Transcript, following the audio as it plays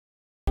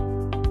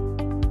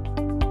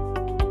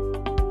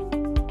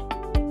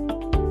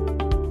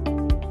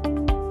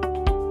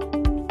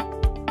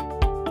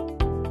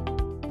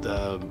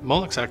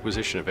Molex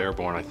acquisition of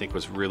AirBorn, I think,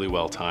 was really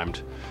well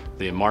timed.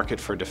 The market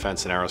for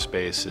defense and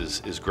aerospace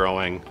is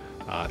growing.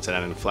 It's at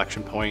an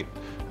inflection point.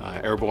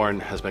 AirBorn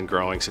has been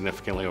growing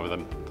significantly over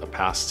the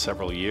past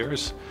several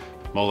years.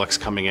 Molex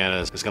coming in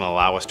is going to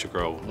allow us to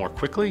grow more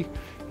quickly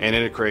and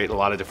integrate a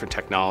lot of different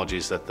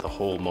technologies that the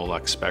whole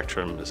Molex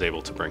spectrum is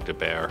able to bring to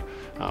bear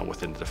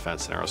within the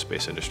defense and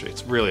aerospace industry.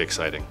 It's really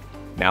exciting.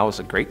 Now is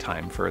a great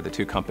time for the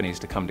two companies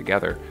to come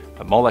together.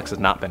 Molex has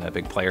not been a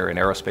big player in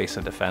aerospace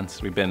and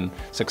defense. We've been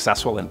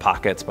successful in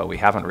pockets, but we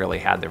haven't really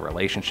had the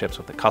relationships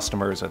with the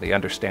customers or the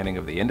understanding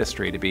of the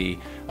industry to be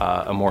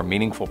a more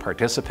meaningful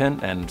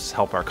participant and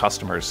help our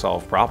customers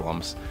solve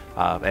problems.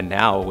 And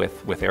now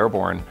with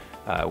AirBorn,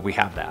 we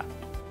have that.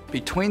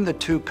 Between the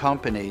two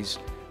companies,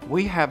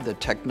 we have the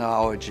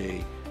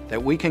technology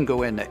that we can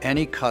go into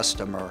any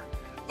customer,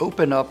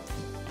 open up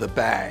the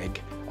bag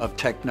of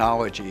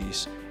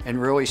technologies, and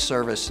really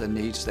service the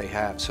needs they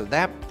have. So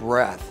that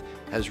breadth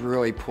has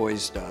really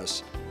poised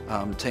us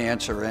to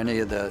answer any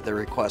of the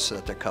requests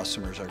that the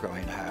customers are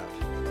going to have.